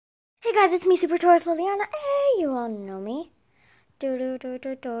Hey guys, it's me, Super Taurus Liliana. Hey, you all know me. Do do do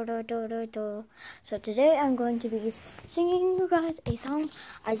do do do do do do. So today I'm going to be singing you guys a song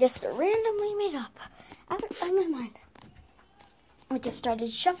I just randomly made up out of my mind. I just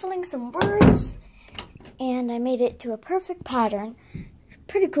started shuffling some words, and I made it to a perfect pattern. It's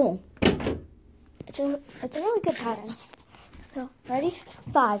pretty cool. It's a really good pattern. So ready?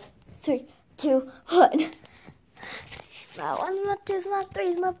 5, 3, 2, 1. My 1s, my 2s, my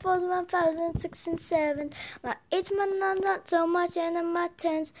 3s, my 4s, my 5s, and 6s and 7s. My 8s, my 9s, not so much, and then my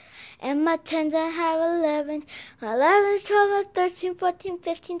 10s. And my 10s, I have 11s. My 11s, 12, 13, 14,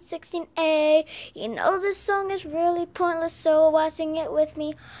 15, 16, A. You know this song is really pointless, so why sing it with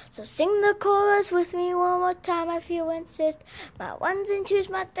me? So sing the chorus with me one more time if you insist. My 1s and 2s,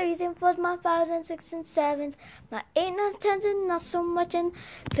 my 3s and 4s, my 5s and 6s and 7s. My 8s, 9s, 10s, and not so much, and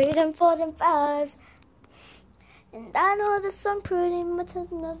 3s and 4s and 5s. And I know this song pretty much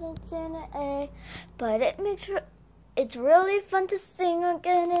has nothing in it, but it's really fun to sing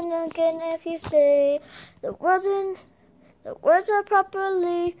again and again if you say the words are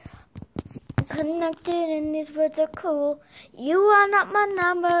properly connected and these words are cool. You are not my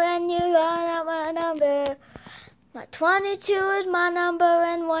number and you are not my number. My 22 is my number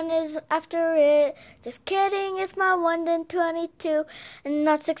and 1 is after it. Just kidding, it's my 1 and 22 and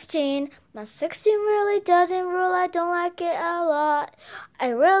not 16. My 16 really doesn't rule, I don't like it a lot. I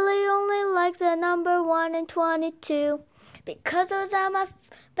really only like the number 1 and 22 because those are my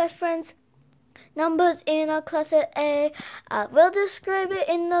best friends' numbers in our class at A. I will describe it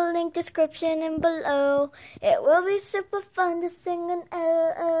in the link description and below. It will be super fun to sing an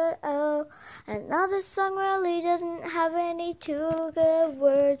O. And now this song really doesn't have any too good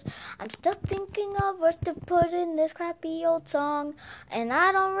words. I'm still thinking of words to put in this crappy old song. And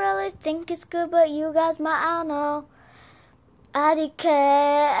I don't really think it's good, but you guys might all know.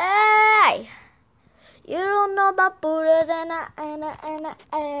 IDK. You don't know about Buddha, then I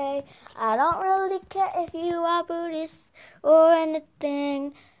don't really care if you are Buddhist or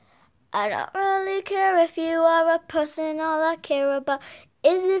anything. I don't really care if you are a person. All I care about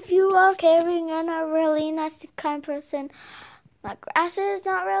is if you are caring and a really nice and kind person. My grass is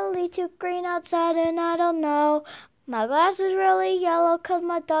not really too green outside and I don't know. My grass is really yellow cause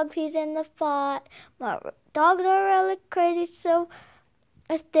my dog pees in the pot. My dogs are really crazy, so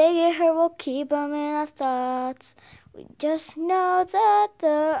as they get hurt, we'll keep them in our thoughts. We just know that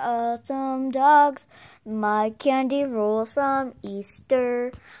there are some dogs. My candy rolls from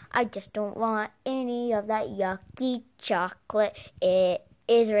Easter. I just don't want any of that yucky chocolate. It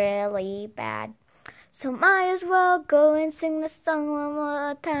is really bad. So might as well go and sing the song one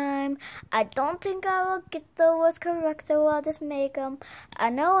more time. I don't think I will get the words correct, so I'll just make them. I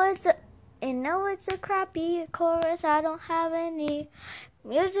know it's a crappy chorus. I don't have any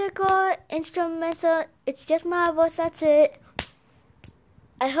music or instruments, so it's just my voice, that's it.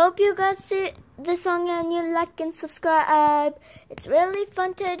 I hope you guys see this song and you like and subscribe. It's really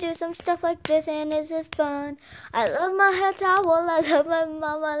fun to do some stuff like this, and it's fun. I love my hair towel, I love my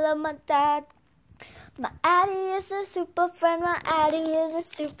mom, I love my dad. My Addie is a super friend, my Addie is a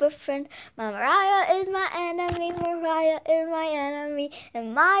super friend. My Mariah is my enemy, Mariah is my enemy.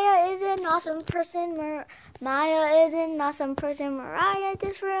 And Maya is an awesome person, Maya is an awesome person. Mariah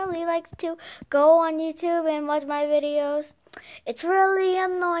just really likes to go on YouTube and watch my videos. It's really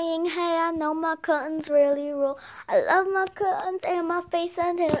annoying, hey, I know my curtains really rule. I love my curtains and my face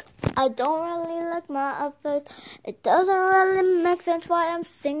and hair. I don't really like my face. It doesn't really make sense why I'm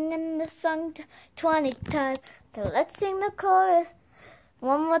singing this song 20 times. So let's sing the chorus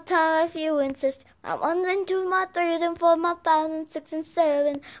one more time if you insist. My 1s and 2s, my 3s and 4s, my 5s and 6s and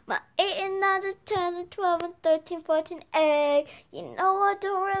 7s. My 8 and 9s and 10s and 12 and 13, 14, A. You know I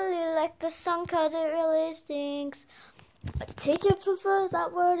don't really like the song cause it really stinks. My teacher prefers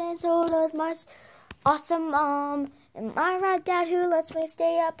that word and so does my awesome mom. And my right dad who lets me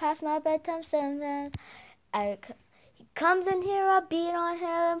stay up past my bedtime sometimes. He comes in here, I beat on him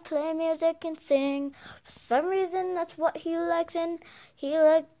and play music and sing. For some reason that's what he likes, and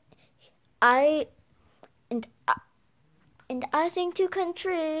I sing to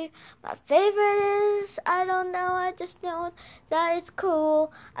country. My favorite is, I don't know, I just know that it's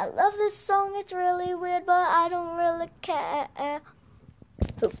cool. I love this song, it's really weird, but I don't really care.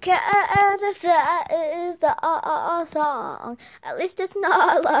 Who cares if that is the song? At least it's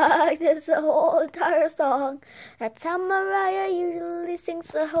not like this the whole entire song. That's how Mariah usually sings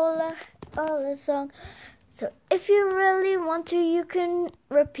the whole song. So if you really want to, you can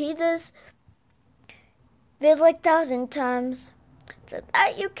repeat this like 1,000 times so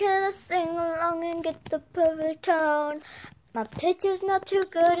that you can sing along and get the perfect tone. My pitch is not too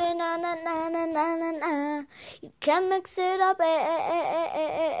good, and na na na na na na na. You can't mix it up,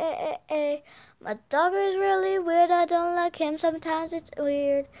 My dog is really weird, I don't like him, sometimes it's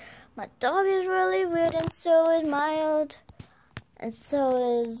weird. My dog is really weird, and so is Mild. And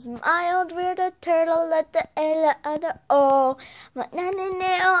so is Mild, weird a turtle, let the A, let the O. My na na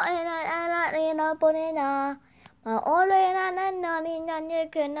na o, and na put it na. My ole na na na na na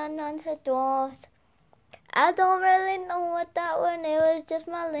na na na doors. I don't really know what that one is, it's just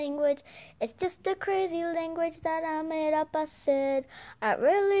my language. It's just a crazy language that I made up, I said. I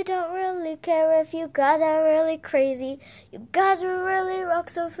really don't really care if you guys are really crazy. You guys are really rock,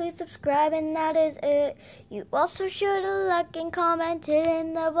 so please subscribe, and that is it. You also should have liked and commented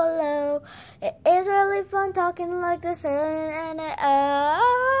in the below. It is really fun talking like this, and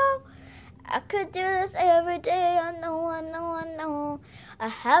oh, I could do this every day, I know, I know, I know. I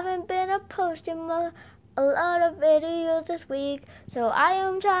haven't been posting a lot of videos this week, so I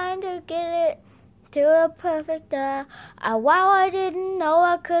am trying to get it to a perfect wow, I didn't know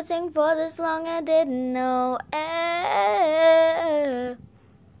I could sing for this long, I didn't know.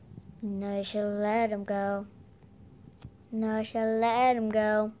 You know you should let him go. You know I should let him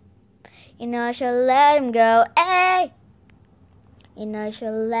go. You know I should let him go. Hey! You know you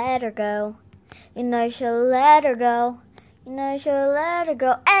should let her go. You know you should let her go. You know you should let her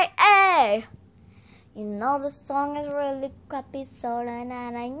go. Hey, hey! You know the song is really crappy, so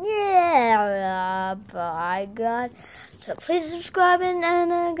yeah, by God. So please subscribe and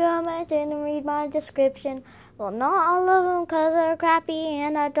comment and read my description. Well, not all of them because they're crappy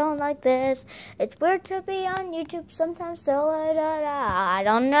and I don't like this. It's weird to be on YouTube sometimes, so I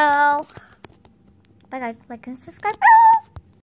don't know. Bye guys, like and subscribe.